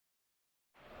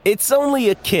It's only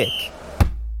a kick,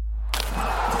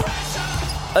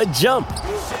 a jump,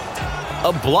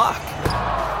 a block.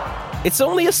 It's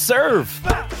only a serve.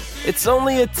 It's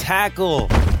only a tackle,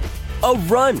 a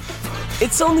run.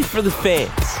 It's only for the fans.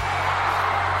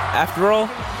 After all,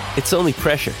 it's only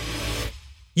pressure.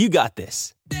 You got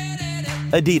this.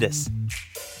 Adidas.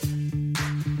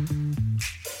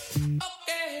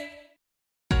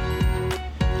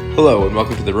 Hello and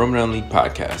welcome to the Roman Round League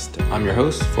podcast. I'm your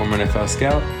host, former NFL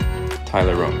scout,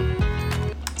 Tyler Roman.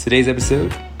 Today's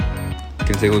episode, we're going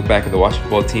to take a look back at the Washington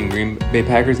football team Green Bay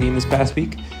Packers game this past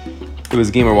week. It was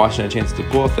a game where Washington had a chance to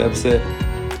pull off the upset.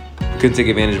 Couldn't take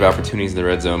advantage of opportunities in the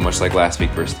red zone, much like last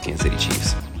week versus the Kansas City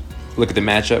Chiefs. Look at the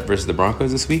matchup versus the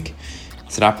Broncos this week.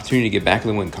 It's an opportunity to get back in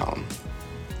the win column.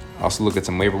 Also look at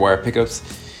some waiver wire pickups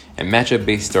and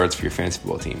matchup-based starts for your fantasy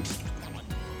football teams.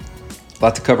 A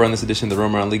lot to cover on this edition of the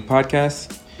Roman Round League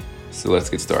podcast, so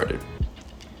let's get started.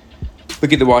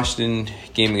 Look at the Washington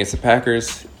game against the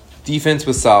Packers. Defense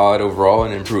was solid overall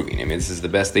and improving. I mean, this is the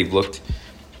best they've looked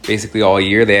basically all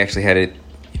year. They actually had it,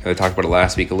 I talked about it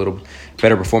last week, a little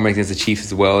better performance against the Chiefs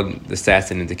as well. The stats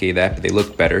didn't indicate that, but they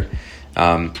looked better.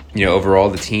 Overall,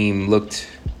 the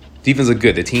defense looked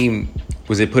good. The team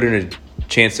they put in a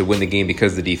chance to win the game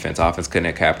because the offense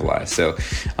couldn't capitalize. So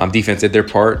defense did their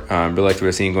part. Really liked what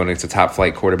we're seeing going against a top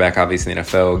flight quarterback, obviously in the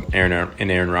NFL,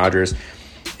 Aaron Rodgers,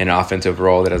 and an offense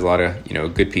overall that has a lot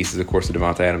of good pieces. Of course, the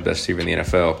Devontae Adams, best receiver in the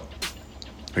NFL,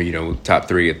 or top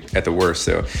three at the worst.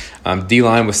 So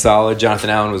D-line was solid. Jonathan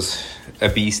Allen was a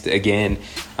beast again.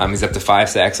 He's up to 5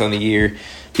 sacks on the year.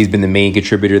 He's been the main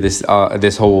contributor this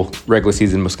whole regular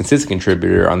season, most consistent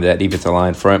contributor on that defensive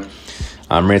line front.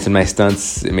 Ran some nice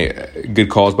stunts. Good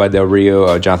calls by Del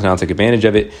Rio. Jonathan Allen took advantage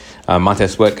of it.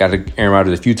 Montez Sweat got Aaron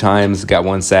Rodgers a few times, got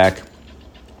 1 sack.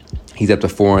 He's up to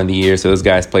 4 on the year, so those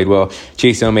guys played well.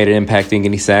 Chase Young made an impact, didn't get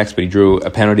any sacks, but he drew a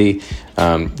penalty,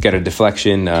 got a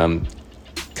deflection,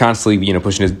 constantly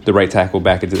pushing the right tackle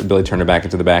back into Billy Turner back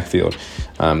into the backfield.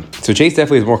 So Chase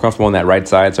definitely is more comfortable on that right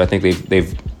side, so I think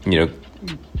they've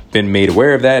been made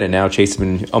aware of that, and now Chase has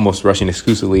been almost rushing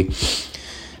exclusively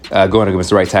going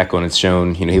against the right tackle, and it's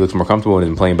shown, he looks more comfortable and has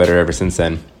been playing better ever since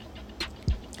then.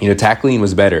 Tackling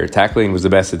was better. Tackling was the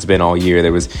best it's been all year.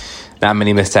 There was not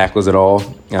many missed tackles at all.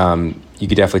 You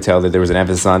could definitely tell that there was an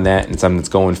emphasis on that, and something that's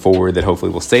going forward that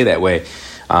hopefully will stay that way.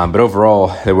 But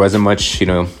overall, there wasn't much,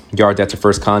 yards after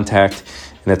first contact,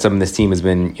 and that's something this team has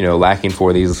been, lacking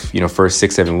for these, first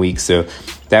 6-7 weeks. So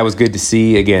that was good to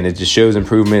see. Again, it just shows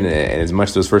improvement, and as much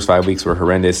as those first 5 weeks were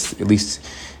horrendous, at least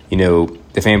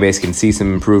the fan base can see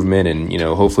some improvement, and,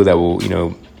 hopefully that will,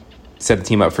 set the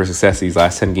team up for success these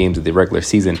last 10 games of the regular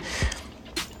season.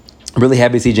 I'm really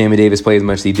happy to see Jamie Davis play as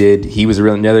much as he did. He was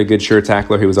another good sure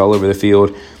tackler. He was all over the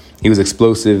field. He was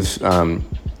explosive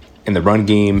in the run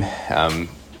game,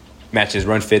 matching his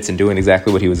run fits and doing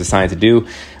exactly what he was assigned to do.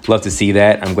 Love to see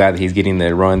that. I'm glad that he's getting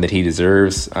the run that he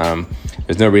deserves.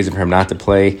 There's no reason for him not to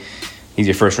play. He's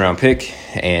your first-round pick,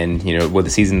 and, with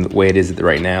the season the way it is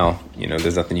right now,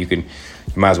 there's nothing you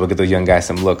might as well get those young guys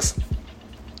some looks.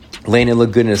 Landon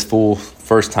looked good in his full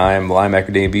first time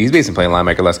linebacker debut. He's basically playing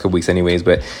linebacker the last couple weeks anyways,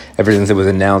 but ever since it was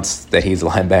announced that he's a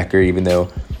linebacker, even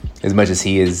though as much as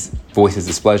he voices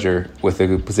displeasure with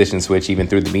the position switch, even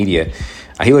through the media,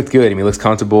 he looked good. He looks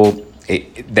comfortable.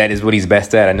 That is what he's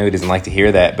best at. I know he doesn't like to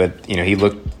hear that, but he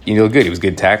looked good. He was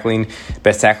good tackling,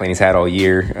 best tackling he's had all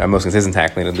year, most consistent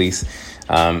tackling at least.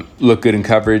 Looked good in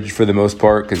coverage for the most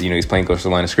part because he's playing close to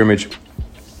the line of scrimmage.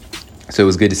 So it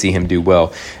was good to see him do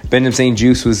well. Benjamin St.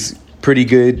 Juste was pretty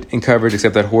good in coverage,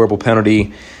 except that horrible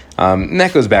penalty. And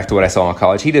that goes back to what I saw in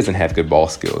college. He doesn't have good ball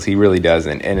skills. He really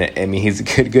doesn't. And he's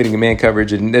good in man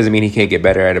coverage. It doesn't mean he can't get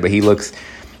better at it, but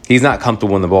he's not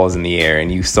comfortable when the ball is in the air.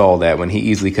 And you saw that when he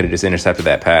easily could have just intercepted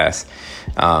that pass.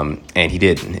 And he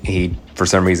didn't. He, for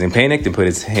some reason, panicked and put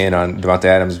his hand on Devontae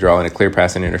Adams, drawing a clear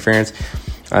pass and interference.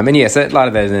 And yes, a lot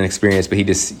of that is inexperience, but he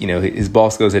just, his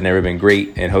ball skills had never been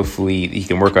great, and hopefully he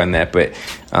can work on that. But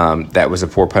that was a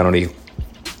poor penalty.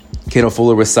 Kendall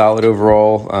Fuller was solid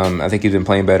overall. I think he's been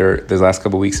playing better those last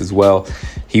couple of weeks as well.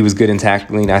 He was good in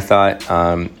tackling, I thought,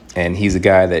 and he's a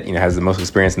guy that has the most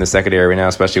experience in the secondary right now,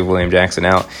 especially with William Jackson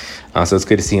out. So it's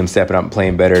good to see him stepping up and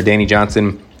playing better. Danny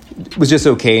Johnson was just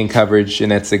okay in coverage,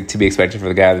 and that's to be expected for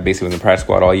the guy that basically was in the practice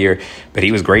squad all year. But he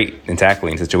was great in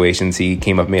tackling situations. He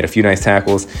came up, made a few nice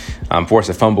tackles, forced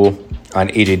a fumble on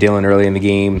A.J. Dillon early in the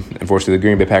game. Unfortunately, the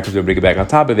Green Bay Packers were able to get back on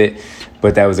top of it,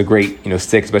 but that was a great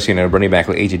stick, especially in a running back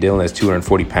like A.J. Dillon that's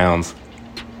 240 pounds.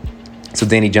 So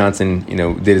Danny Johnson,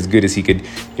 did as good as he could,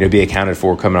 be accounted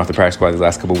for coming off the practice squad the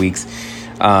last couple of weeks.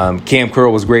 Cam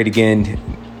Curl was great again.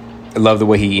 I love the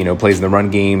way he, plays in the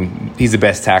run game. He's the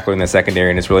best tackler in the secondary,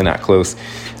 and it's really not close.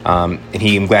 I'm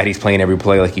glad he's playing every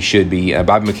play like he should be.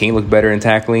 Bobby McCain looked better in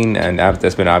tackling, and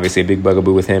that's been obviously a big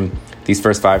bugaboo with him these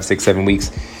first 5, 6, 7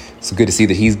 weeks. So good to see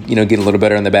that he's, getting a little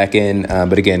better on the back end.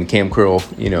 But again, Cam Curl,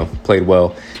 played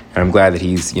well. And I'm glad that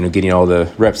he's, getting all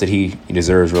the reps that he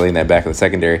deserves really in that back of the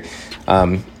secondary.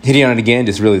 Hitting on it again,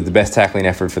 just really the best tackling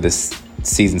effort for this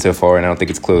season so far, and I don't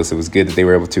think it's close. It was good that they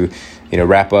were able to,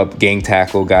 wrap up, gang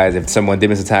tackle guys. If someone did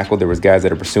miss a tackle, there was guys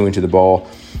that are pursuing to the ball,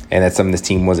 and that's something this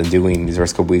team wasn't doing these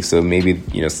first couple weeks. So maybe,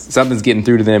 something's getting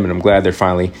through to them, and I'm glad they're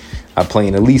finally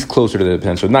playing at least closer to the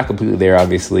potential. Not completely there,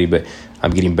 obviously, but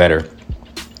I'm getting better.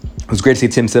 It was great to see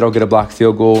Tim Settle get a blocked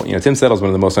field goal. Tim Settle's one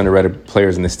of the most underrated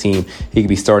players in this team. He could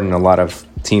be starting in a lot of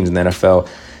teams in the NFL,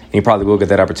 and he probably will get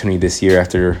that opportunity this year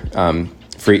after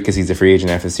because he's a free agent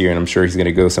after this year, and I'm sure he's going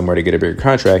to go somewhere to get a bigger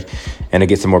contract and to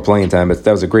get some more playing time. But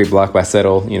that was a great block by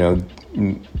Settle.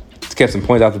 Kept some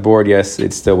points off the board. Yes,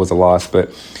 it still was a loss,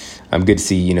 but I'm good to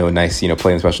see, a nice,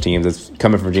 play in special teams. That's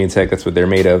coming from Virginia Tech. That's what they're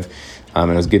made of.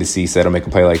 And it was good to see Settle make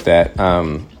a play like that.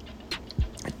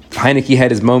 Heineke had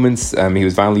his moments. He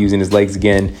was finally using his legs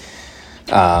again.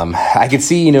 I could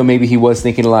see, maybe he was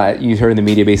thinking a lot. You heard in the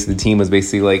media, basically, the team was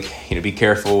basically like, be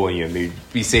careful and,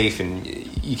 be safe. And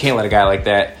you can't let a guy like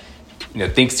that,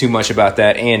 thinks too much about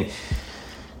that and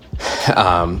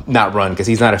not run, because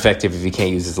he's not effective if he can't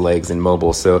use his legs and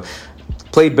mobile. So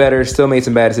played better, still made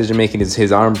some bad decision making.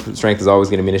 His arm strength is always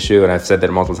going to be an issue, and I've said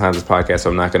that multiple times in this podcast, so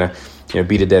I'm not going to,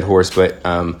 beat a dead horse. But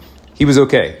he was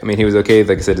okay. He was okay.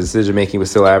 Like I said, the decision making was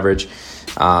still average.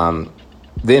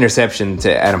 The interception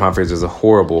to Adam Humphries was a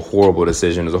horrible, horrible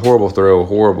decision. It was a horrible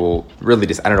throw, really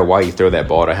just, I don't know why you throw that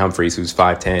ball to Humphries, who's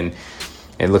 5'10", and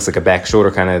it looks like a back shoulder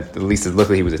kind of, at least it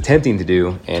looked like he was attempting to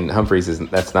do, and Humphries,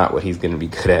 that's not what he's going to be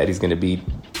good at. He's going to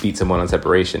beat someone on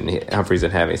separation. Humphries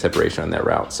didn't have any separation on that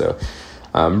route, so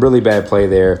really bad play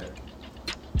there.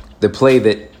 The play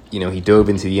that, he dove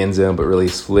into the end zone but really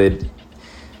slid,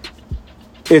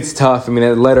 it's tough. At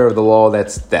the letter of the law,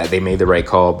 that they made the right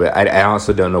call, but I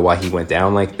also don't know why he went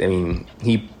down.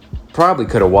 He probably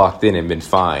could have walked in and been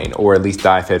fine, or at least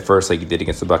dive head first like he did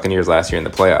against the Buccaneers last year in the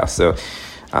playoffs. So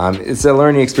it's a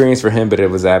learning experience for him, but it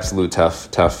was absolute tough,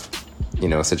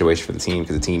 situation for the team,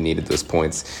 because the team needed those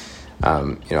points,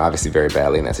 obviously very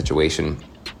badly in that situation.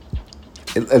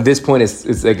 At this point,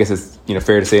 I guess it's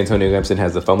fair to say Antonio Gibson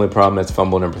has the fumbling problem. That's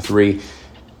fumble number 3.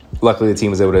 Luckily, the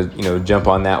team was able to jump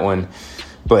on that one.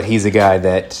 But he's a guy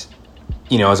that,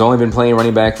 has only been playing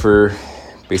running back for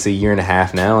basically a year and a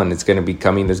half now, and it's going to be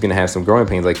coming. There's going to have some growing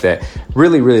pains like that.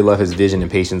 Really, really love his vision and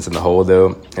patience in the hole,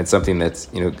 though. It's something that's,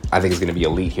 I think is going to be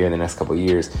elite here in the next couple of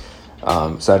years.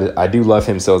 So I do love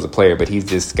him still as a player, but he's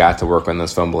just got to work on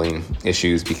those fumbling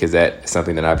issues, because that is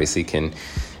something that obviously can,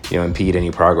 impede any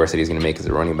progress that he's going to make as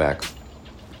a running back.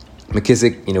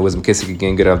 McKissick, was McKissick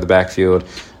again, good out of the backfield.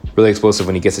 Really explosive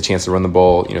when he gets a chance to run the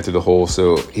ball, through the hole.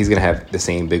 So he's going to have the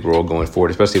same big role going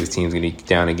forward, especially if his team's going to be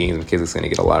down in games. McKissick's going to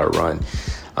get a lot of run.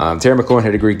 Terry McLaurin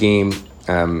had a great game,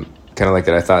 kind of like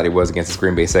that I thought he was against his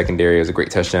Green Bay secondary. It was a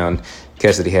great touchdown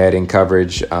catch that he had in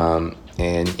coverage. And,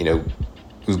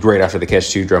 it was great after the catch,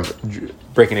 too,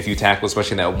 breaking a few tackles,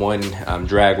 especially in that one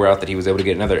drag route that he was able to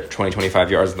get another 20,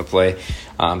 25 yards in the play.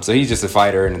 So he's just a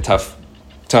fighter and a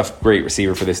tough, great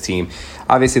receiver for this team.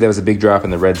 Obviously, that was a big drop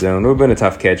in the red zone. It would have been a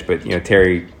tough catch, but,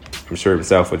 Terry, I'm sure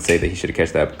himself would say that he should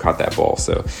have caught that ball.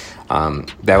 So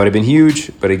that would have been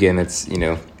huge. But again, it's,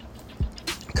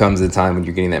 comes a time when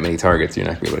you're getting that many targets, you're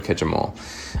not going to be able to catch them all.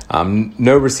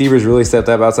 No receivers really stepped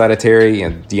up outside of Terry.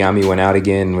 Diami went out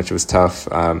again, which was tough.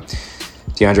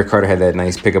 DeAndre Carter had that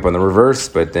nice pickup on the reverse,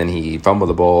 but then he fumbled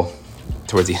the ball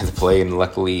towards the end of the play, and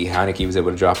luckily Heineke was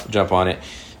able to jump on it.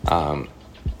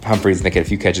 Humphries had a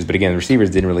few catches, but again, the receivers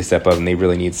didn't really step up, and they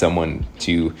really need someone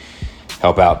to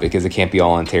help out, because it can't be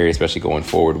all on Terry, especially going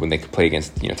forward when they could play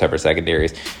against tougher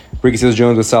secondaries. Ricky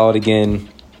Seals-Jones was solid again.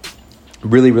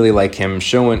 Really, really like him.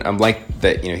 I'm like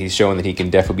that. He's showing that he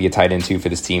can definitely be a tight end too for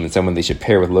this team, and someone they should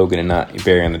pair with Logan and not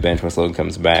bury on the bench once Logan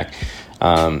comes back.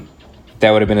 That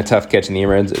would have been a tough catch in the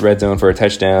red zone for a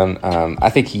touchdown. I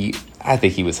think he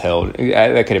was held.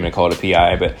 That could have been called a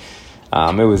PI, but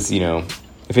it was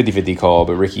a 50-50 call.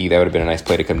 But Ricky, that would have been a nice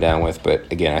play to come down with.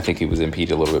 But again, I think he was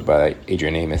impeded a little bit by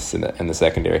Adrian Amos in the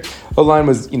secondary. O-line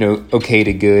was okay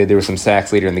to good. There were some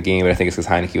sacks later in the game, but I think it's because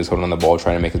Heineke was holding on the ball,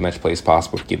 trying to make as much play as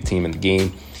possible to get the team in the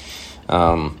game.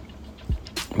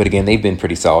 But again, they've been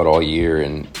pretty solid all year,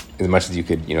 and as much as you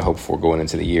could hope for going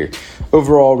into the year.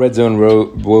 Overall, red zone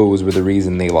woes were the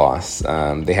reason they lost.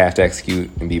 They have to execute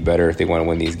and be better if they want to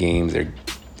win these games or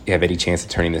have any chance of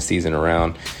turning the season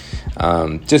around.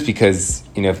 just because,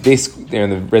 if they're in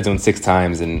the red zone 6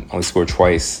 times and only scored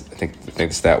twice, I think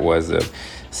the stat was.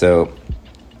 So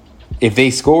if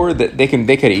they score, that they could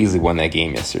have easily won that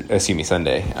game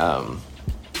Sunday,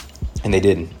 and they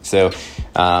didn't. So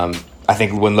I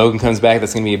think when Logan comes back,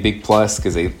 that's going to be a big plus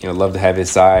because they love to have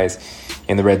his size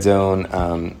in the red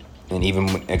zone. And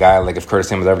even a guy like if Curtis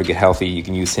Samuel's ever to get healthy, you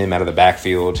can use him out of the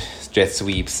backfield, jet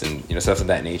sweeps, and stuff of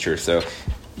that nature. So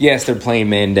yes, they're playing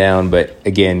man down, but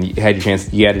again, you had your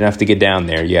chance. You had enough to get down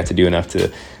there. You have to do enough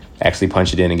to actually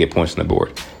punch it in and get points on the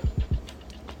board.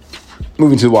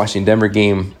 Moving to the Washington-Denver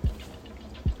game,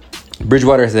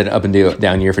 Bridgewater has had an up and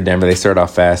down year for Denver. They started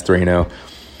off fast, 3-0.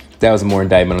 That was more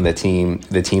indictment on the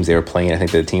teams they were playing. I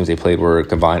think the teams they played were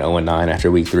combined 0-9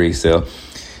 after week 3. So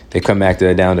they come back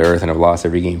down to earth and have lost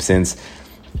every game since.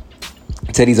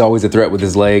 Teddy's always a threat with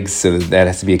his legs, so that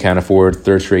has to be accounted for.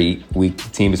 Third straight week, the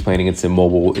team is playing against a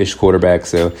mobile-ish quarterback.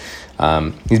 So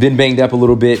he's been banged up a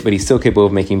little bit, but he's still capable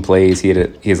of making plays. He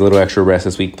has a little extra rest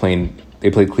this week.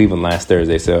 They played Cleveland last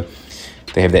Thursday, so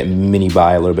they have that mini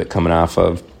bye a little bit coming off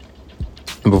of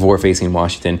before facing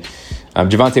Washington.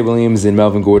 Javonte Williams and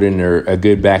Melvin Gordon are a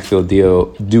good backfield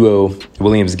duo.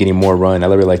 Williams is getting more run. I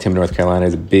really liked him in North Carolina.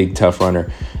 He's a big, tough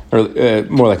runner, or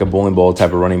more like a bowling ball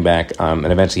type of running back. And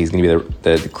eventually he's going to be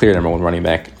the clear number 1 running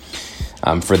back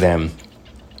for them.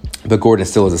 But Gordon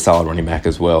still is a solid running back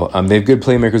as well. They have good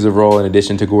playmakers overall in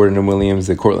addition to Gordon and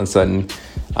Williams. Cortland Sutton,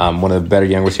 one of the better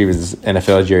young receivers in the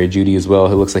NFL, Jerry Jeudy as well,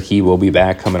 who looks like he will be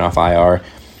back coming off IR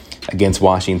against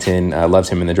Washington. Loved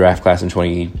him in the draft class in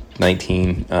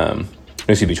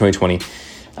 2020.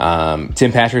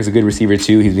 Tim Patrick's a good receiver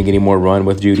too. He's been getting more run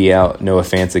with Jeudy out. Noah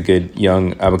Fant's a good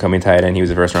young up-and-coming tight end. He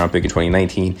was a first-round pick in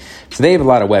 2019. So they have a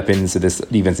lot of weapons that this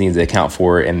defense needs to account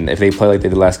for. And if they play like they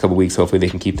did the last couple of weeks, hopefully they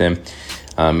can keep them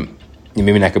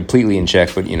maybe not completely in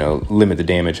check, but limit the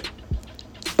damage.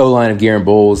 O-line of Garrett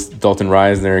Bowles, Dalton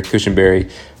Reisner, Cushenberry,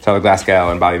 Tyler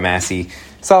Glasgow, and Bobby Massey.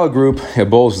 Solid group.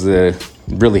 Bowles was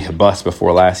really a bust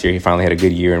before last year. He finally had a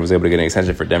good year and was able to get an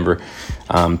extension for Denver.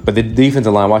 But the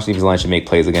defensive line, Washington defensive line, should make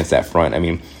plays against that front. I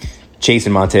mean, Chase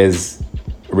and Montez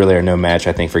really are no match,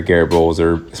 I think, for Garrett Bowles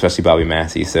or especially Bobby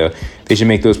Massey. So they should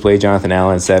make those plays. Jonathan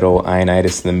Allen, Settle,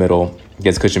 Ioannidis in the middle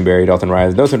against Cushenberry, Dalton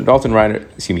Reisner.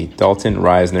 Dalton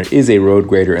Reisner is a road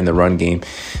grader in the run game,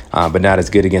 but not as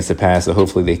good against the pass. So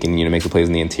hopefully they can make the plays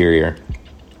in the interior.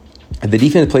 If the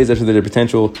defense plays up to their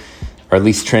potential, or at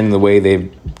least trending the way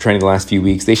they've trended the last few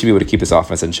weeks, they should be able to keep this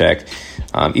offense in check.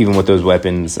 Even with those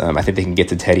weapons, I think they can get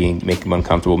to Teddy and make him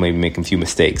uncomfortable, maybe make him a few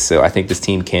mistakes. So I think this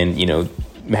team can,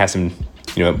 have some,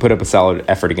 put up a solid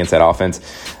effort against that offense.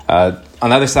 On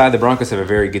the other side, the Broncos have a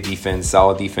very good defense,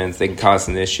 solid defense. They can cause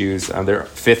some issues. They're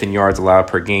 5th in yards allowed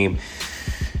per game.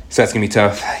 So that's going to be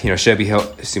tough.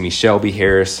 Shelby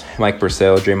Harris, Mike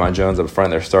Purcell, Draymond Jones up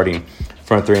front. They're starting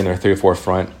front 3 and their 3-4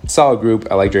 front. Solid group.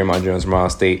 I like Draymond Jones from Ohio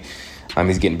State.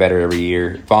 He's getting better every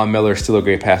year. Von Miller, still a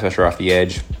great pass rusher off the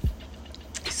edge.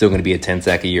 He's still going to be a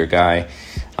 10-sack-a-year guy,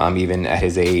 even at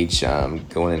his age. I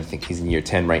think he's in year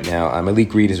 10 right now.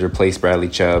 Malik Reed has replaced Bradley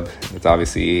Chubb. It's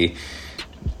obviously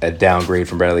a downgrade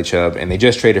from Bradley Chubb. And they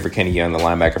just traded for Kenny Young, the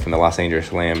linebacker from the Los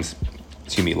Angeles Rams,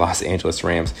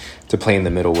 to play in the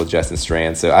middle with Justin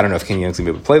Strand. So I don't know if Kenny Young's going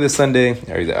to be able to play this Sunday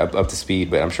or he's up to speed,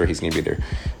 but I'm sure he's going to be their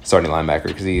starting linebacker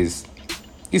because he's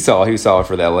solid. He was solid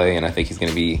for the LA, and I think he's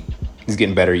getting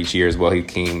better each year as well. He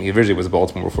originally was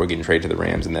Baltimore before getting traded to the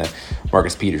Rams in that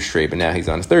Marcus Peters trade, but now he's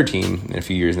on his 3rd team in a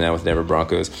few years now with the Denver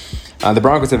Broncos. The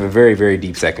Broncos have a very, very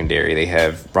deep secondary. They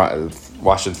have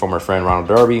Washington's former friend Ronald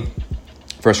Darby,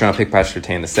 first-round pick Patrick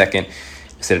Surtain II.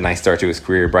 He's had a nice start to his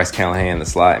career. Bryce Callahan in the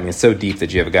slot. I mean, it's so deep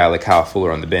that you have a guy like Kyle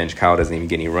Fuller on the bench. Kyle doesn't even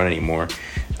get any run anymore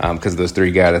because of those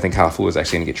 3 guys. I think Kyle Fuller is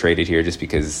actually going to get traded here just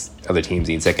because other teams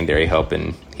need secondary help,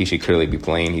 and he should clearly be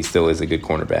playing. He still is a good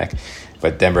cornerback.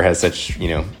 But Denver has such,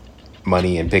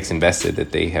 money and picks invested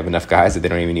that they have enough guys that they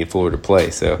don't even need Fuller to play.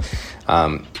 So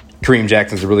Kareem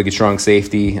Jackson's a really good, strong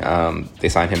safety. They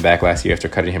signed him back last year after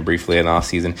cutting him briefly in the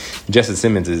offseason. Justin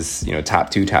Simmons is, top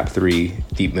 2, top 3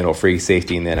 deep middle free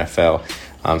safety in the NFL.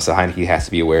 So Heineke has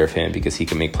to be aware of him because he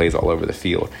can make plays all over the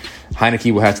field.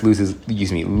 Heineke will have to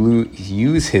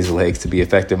use his legs to be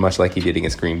effective, much like he did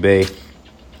against Green Bay.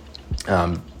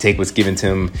 Take what's given to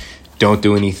him. Don't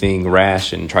do anything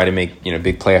rash and try to make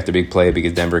big play after big play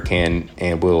because Denver can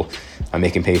and will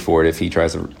make him pay for it if he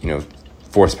tries to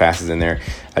force passes in there.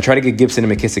 I try to get Gibson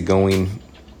and McKissick going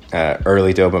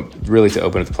early to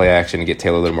open up the play action and get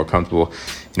Taylor a little more comfortable.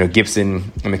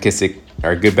 Gibson and McKissick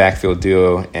are a good backfield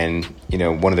duo and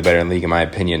one of the better in the league in my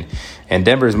opinion. And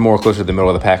Denver is more closer to the middle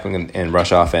of the pack and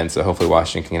rush offense, so hopefully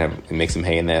Washington can make some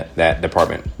hay in that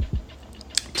department.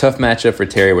 Tough matchup for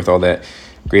Terry with all that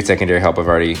Great secondary help I've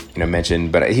already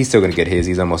mentioned, but he's still going to get his.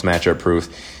 He's almost matchup proof,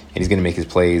 and he's going to make his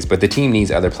plays. But the team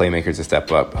needs other playmakers to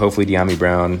step up. Hopefully De'Ami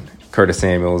Brown, Curtis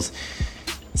Samuel,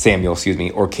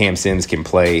 or Cam Sims can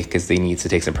play because they need to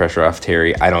take some pressure off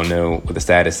Terry. I don't know what the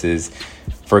status is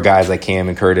for guys like Cam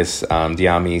and Curtis.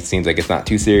 De'Ami seems like it's not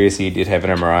too serious. He did have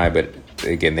an MRI, but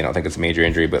again, they don't think it's a major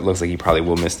injury, but it looks like he probably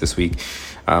will miss this week.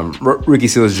 Ricky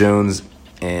Seals-Jones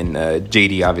and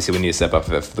JD, obviously, we need to step up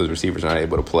if those receivers are not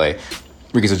able to play.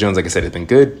 Ricky Seals-Jones, like I said, has been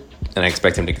good, and I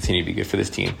expect him to continue to be good for this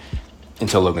team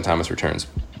until Logan Thomas returns.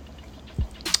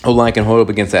 O-line can hold up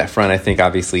against that front. I think,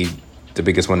 obviously, the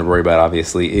biggest one to worry about,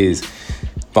 obviously, is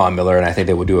Von Miller, and I think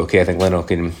they will do okay. I think Leno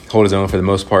can hold his own for the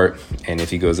most part, and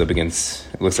if he goes up against,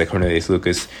 it looks like Cornelius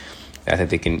Lucas, I think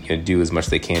they can do as much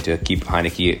as they can to keep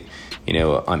Heineke,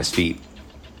 on his feet.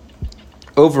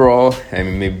 Overall, I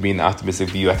mean, maybe being the optimistic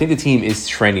view, I think the team is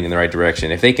trending in the right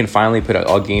direction. If they can finally put a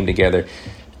all game together,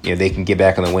 they can get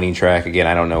back on the winning track. Again,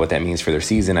 I don't know what that means for their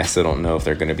season. I still don't know if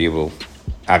they're going to be able,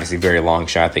 obviously, very long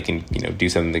shot. They can, do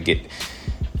something to get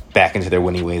back into their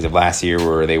winning ways of last year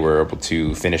where they were able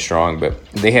to finish strong, but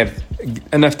they have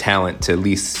enough talent to at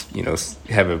least,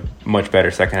 have a much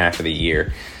better second half of the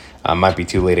year. Might be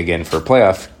too late again for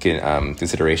playoff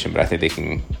consideration, but I think they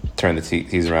can turn the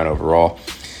season around overall.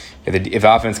 If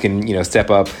offense can,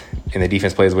 step up and the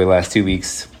defense plays away the last 2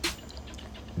 weeks,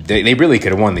 they really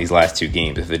could have won these last 2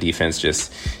 games if the defense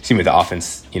the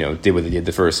offense, did what they did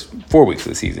the first 4 weeks of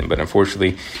the season. But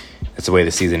unfortunately, that's the way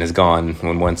the season has gone.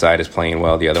 When one side is playing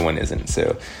well, the other one isn't.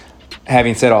 So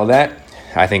having said all that,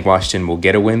 I think Washington will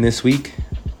get a win this week,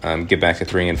 get back to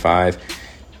 3-5,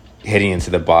 heading into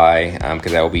the bye,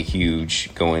 because that will be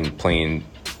huge, playing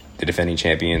the defending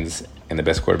champions and the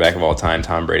best quarterback of all time,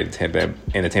 Tom Brady,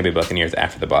 and the Tampa Bay Buccaneers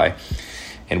after the bye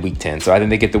in Week 10. So I think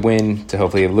they get the win to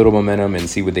hopefully have a little momentum and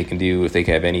see what they can do if they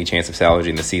have any chance of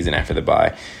salvaging the season after the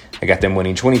bye. I got them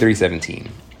winning 23-17.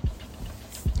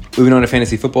 Moving on to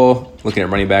fantasy football, looking at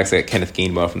running backs, I got Kenneth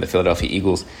Gainwell from the Philadelphia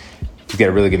Eagles. He's got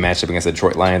a really good matchup against the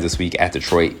Detroit Lions this week at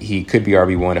Detroit. He could be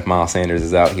RB1 if Miles Sanders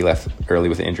is out. He left early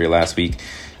with an injury last week.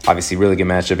 Obviously, really good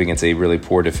matchup against a really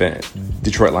poor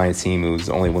Detroit Lions team who's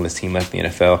the only winless team left in the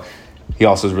NFL. He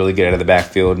also is really good out of the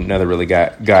backfield. Another really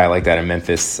guy like that in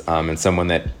Memphis, and someone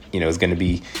that is going to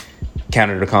be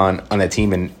counted upon on that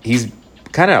team. And he's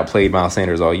kind of outplayed Miles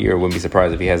Sanders all year. Wouldn't be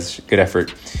surprised if he has good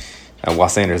effort while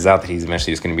Sanders is out, that he's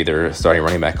eventually just going to be their starting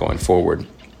running back going forward.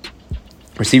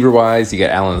 Receiver-wise, you got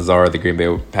Alan Lazard, the Green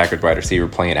Bay Packers wide receiver,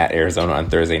 playing at Arizona on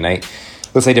Thursday night.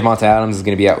 Looks like Devonta Adams is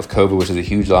going to be out with COVID, which is a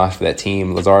huge loss for that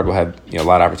team. Lazard will have a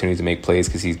lot of opportunities to make plays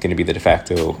because he's going to be the de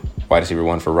facto wide receiver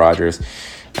 1 for Rodgers.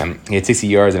 He had 60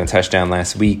 yards and a touchdown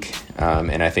last week,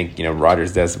 and I think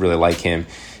Rodgers does really like him,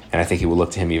 and I think he will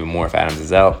look to him even more if Adams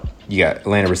is out. You got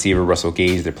Atlanta receiver Russell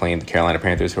Gage. They're playing the Carolina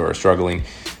Panthers, who are struggling,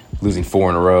 losing 4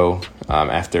 in a row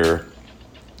after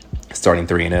starting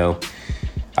 3-0.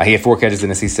 He had 4 catches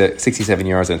and 67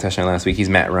 yards and a touchdown last week. He's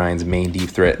Matt Ryan's main deep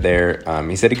threat there.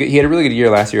 He said he had a really good year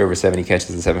last year, over 70 catches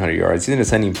and 700 yards. He's an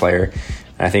ascending player,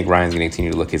 and I think Ryan's going to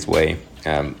continue to look his way.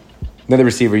 Another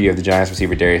receiver, you have the Giants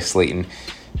receiver Darius Slayton.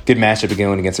 Good matchup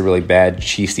going against a really bad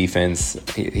Chiefs defense.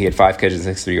 He had 5 catches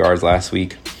and 63 yards last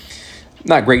week.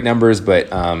 Not great numbers, but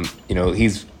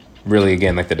he's really,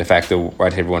 again, like the de facto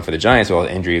wide receiver 1 for the Giants. With all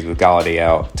the injuries with Galladay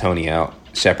out, Tony out,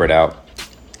 Shepard out,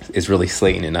 is really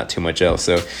Slayton and not too much else.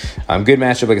 So good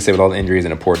matchup, like I said, with all the injuries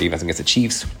and a poor defense against the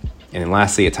Chiefs. And then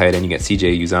lastly, at tight end, you got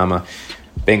CJ Uzomah,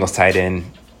 Bengals tight end.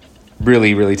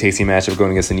 Really, really tasty matchup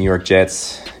going against the New York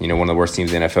Jets, one of the worst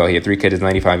teams in the NFL. He had 3 catches,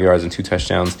 95 yards, and 2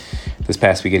 touchdowns this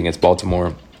past weekend against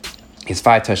Baltimore. He has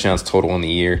 5 touchdowns total in the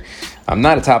year.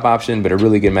 Not a top option, but a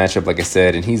really good matchup, like I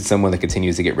said, and he's someone that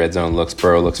continues to get red zone looks.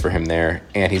 Burrow looks for him there,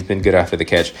 and he's been good after the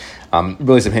catch.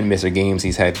 Really some hit-and-miss games.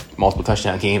 He's had multiple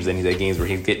touchdown games, and he's had games where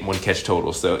he's getting 1 catch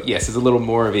total. So, yes, it's a little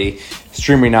more of a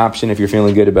streaming option if you're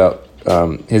feeling good about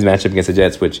his matchup against the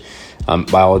Jets, which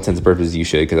by all intents and purposes you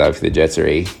should, because obviously the Jets are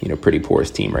a pretty porous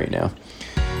team right now.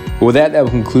 But with that will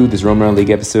conclude this Roam Around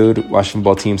League episode. Washington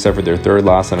football team suffered their 3rd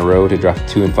loss on a road to drop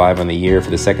to 2-5 on the year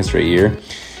for the 2nd straight year.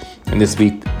 And this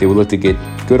week, they will look to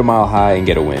go to Mile High and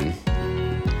get a win.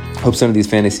 Hope some of these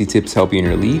fantasy tips help you in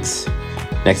your leagues.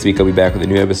 Next week, I'll be back with a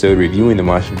new episode reviewing the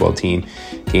Washington football team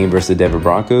game versus the Denver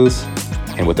Broncos.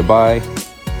 And with the bye,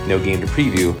 no game to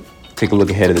preview, take a look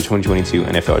ahead of the 2022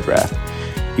 NFL Draft.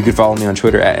 You can follow me on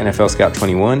Twitter at NFL Scout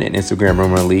 21 and Instagram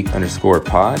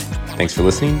 @RomanLeague_pod. Thanks for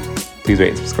listening. Please rate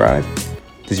and subscribe.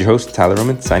 This is your host, Tyler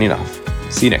Roman, signing off.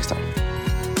 See you next time.